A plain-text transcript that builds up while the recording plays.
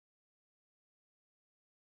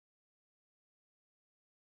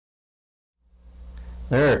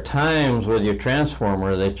There are times with your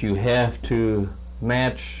transformer that you have to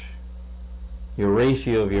match your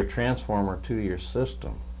ratio of your transformer to your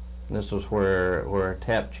system. This is where a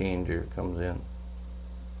tap changer comes in.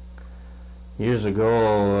 Years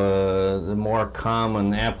ago, the more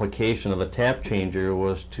common application of a tap changer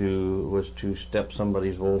was to step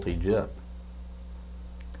somebody's voltage up.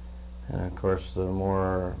 And of course, the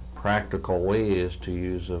more practical way is to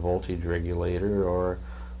use a voltage regulator, or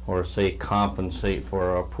say compensate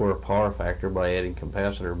for a poor power factor by adding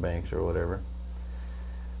capacitor banks or whatever.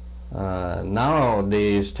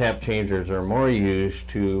 Nowadays, tap changers are more used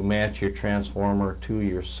to match your transformer to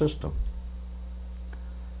your system.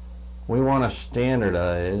 We want to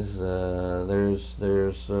standardize. There's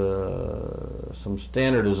some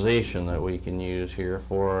standardization that we can use here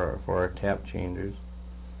for our tap changers.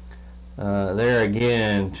 There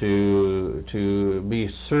again, to be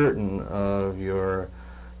certain of your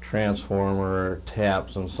transformer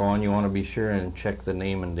taps and so on, you want to be sure and check the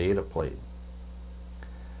name and data plate.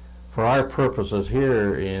 For our purposes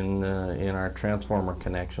here in our transformer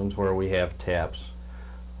connections where we have taps,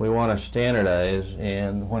 we want to standardize,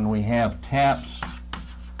 and when we have taps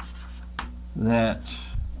that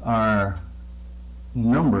are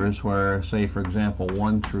numbers where, say for example,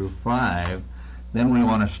 1 through 5, then we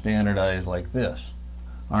want to standardize like this.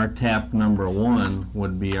 Our tap number 1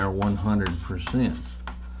 would be our 100%,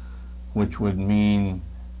 which would mean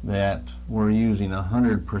that we're using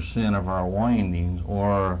 100% of our windings,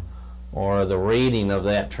 or the rating of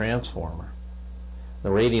that transformer.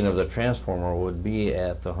 The rating of the transformer would be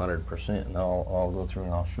at the 100%, and I'll go through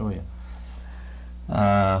and I'll show you.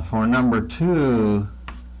 For number 2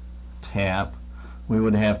 tap, we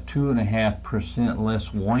would have 2.5%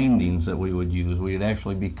 less windings that we would use. We would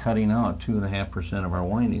actually be cutting out 2.5% of our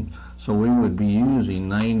windings. So we would be using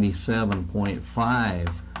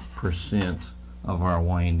 97.5% of our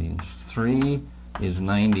windings. 3 is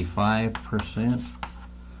 95%,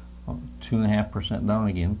 2.5% down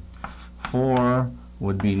again. 4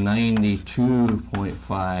 would be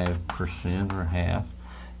 92.5%, or half.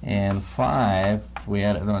 And 5, if we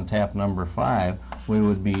had it on tap number 5, we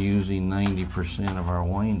would be using 90% of our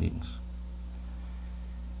windings.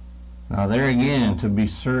 Now there again, to be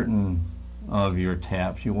certain of your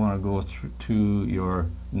taps, you want to go through to your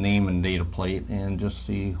name and data plate and just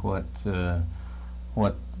see what the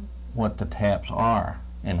taps are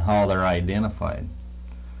and how they're identified.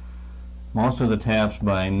 Most of the taps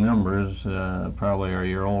by numbers probably are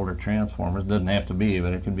your older transformers. It doesn't have to be,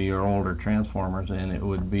 but it could be your older transformers, and it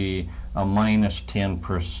would be a minus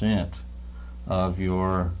 10% of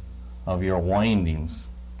your windings.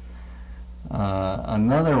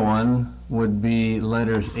 Another one would be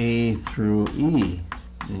letters A through E,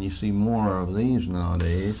 and you see more of these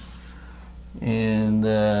nowadays. And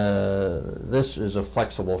this is a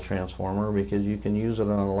flexible transformer because you can use it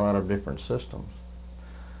on a lot of different systems.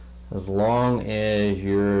 As long as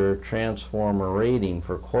your transformer rating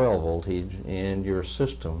for coil voltage and your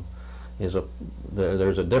system is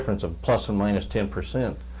there's a difference of plus and minus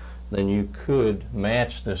 10%, then you could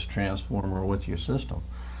match this transformer with your system.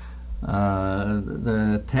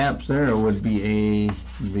 The taps there would be A,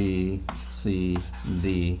 B, C,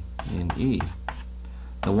 D, and E.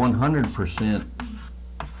 The 100%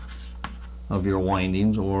 of your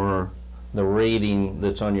windings, or the rating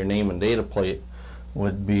that's on your name and data plate,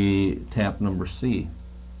 would be tap number C.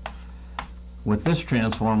 With this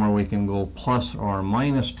transformer, we can go plus or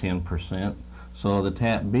minus 10%. So the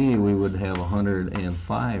tap B, we would have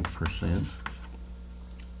 105%.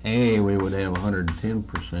 A, we would have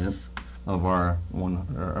 110% of our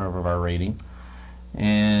rating,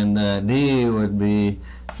 and D would be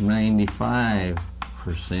 95%,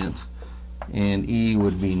 and E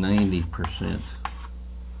would be 90%.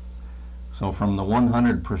 So from the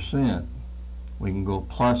 100%, we can go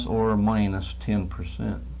plus or minus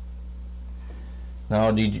 10%.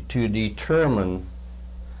 Now, to determine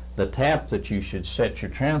the tap that you should set your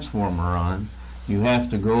transformer on, you have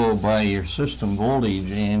to go by your system voltage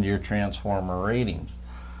and your transformer ratings.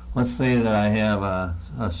 Let's say that I have a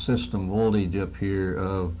system voltage up here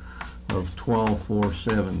of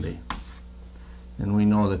 12,470, and we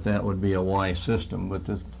know that that would be a Y system, but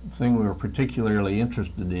the thing we were particularly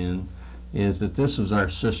interested in is that this is our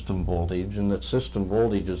system voltage, and that system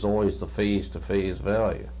voltage is always the phase-to-phase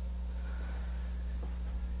value.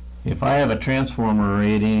 If I have a transformer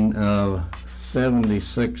rating of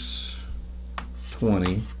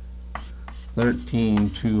 7620,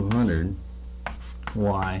 13200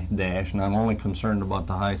 Y dash, and I'm only concerned about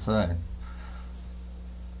the high side.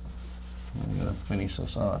 I'm going to finish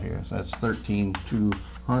this out here. So that's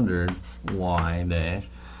 13200 Y dash.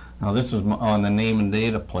 Now this is on the name and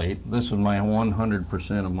data plate. This is my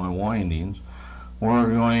 100% of my windings. We're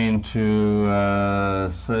going to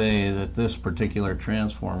say that this particular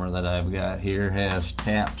transformer that I've got here has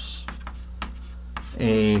taps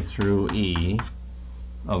A through E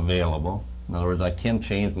available. In other words, I can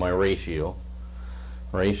change my ratio.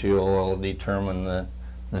 Ratio will determine the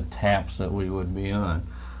taps that we would be on.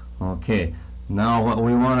 Okay, now what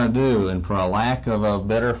we want to do, and for a lack of a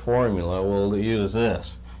better formula, we'll use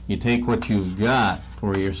this. You take what you've got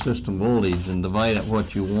for your system voltage and divide it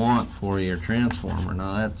what you want for your transformer.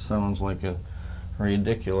 Now that sounds like a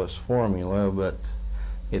ridiculous formula, but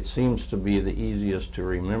it seems to be the easiest to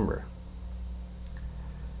remember.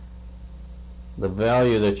 The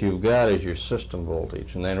value that you've got is your system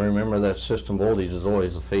voltage, and then remember that system voltage is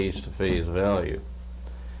always a phase-to-phase value.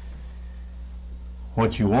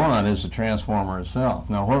 What you want is the transformer itself.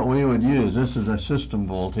 Now what we would use, this is our system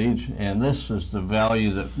voltage, and this is the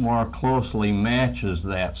value that more closely matches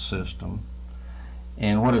that system.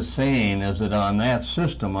 And what it's saying is that on that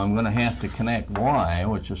system I'm going to have to connect Y,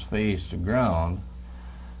 which is phase to ground,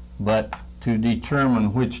 but to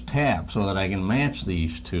determine which tap so that I can match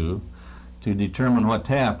these two, to determine what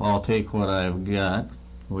tap, I'll take what I've got,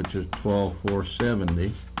 which is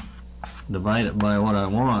 12,470, divide it by what I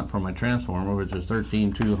want for my transformer, which is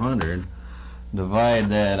 13,200, divide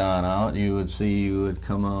that on out, you would see you would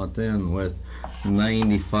come out then with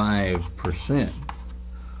 95%.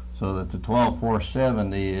 So that the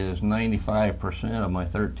 12,470 is 95% of my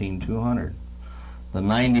 13,200. The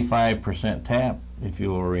 95% tap, if you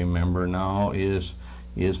will remember now, is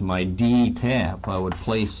my D tap. I would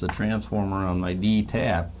place the transformer on my D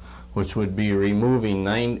tap, which would be removing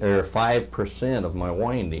 5% of my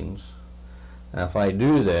windings. Now if I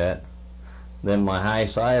do that, then my high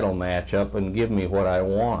side will match up and give me what I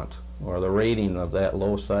want, or the rating of that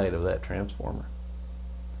low side of that transformer.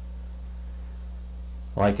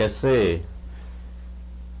 Like I say,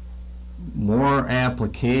 more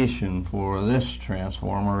application for this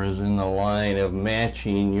transformer is in the line of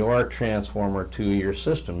matching your transformer to your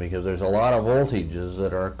system, because there's a lot of voltages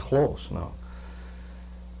that are close now.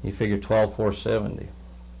 You figure 12,470.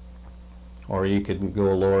 Or you could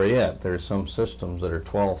go lower yet. There's some systems that are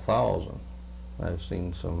 12,000. I've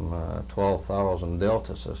seen some 12,000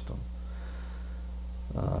 delta systems.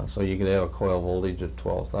 So you could have a coil voltage of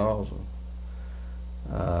 12,000.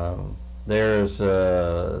 There's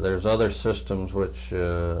other systems which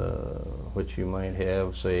you might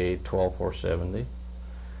have, say 12,470.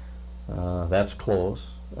 That's close.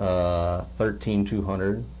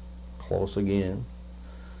 13,200, close again.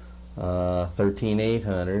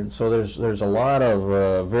 13,800. So there's a lot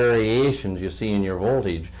of variations you see in your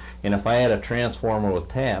voltage, and if I had a transformer with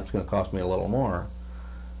taps, it's going to cost me a little more,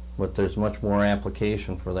 but there's much more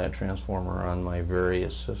application for that transformer on my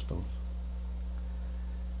various systems.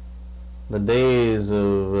 The days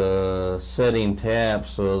of setting taps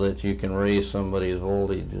so that you can raise somebody's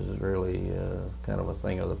voltage is really kind of a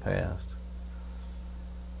thing of the past.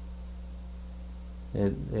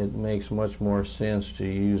 It makes much more sense to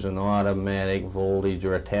use an automatic voltage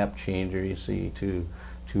or a tap changer, you see, to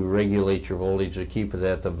regulate your voltage, to keep it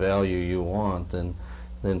at the value you want, than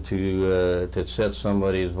to set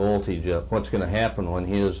somebody's voltage up. What's going to happen when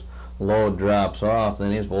his load drops off,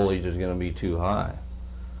 then his voltage is going to be too high.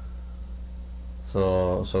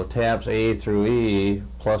 So taps A through E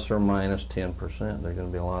plus or minus 10%. There's going to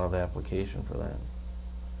be a lot of application for that.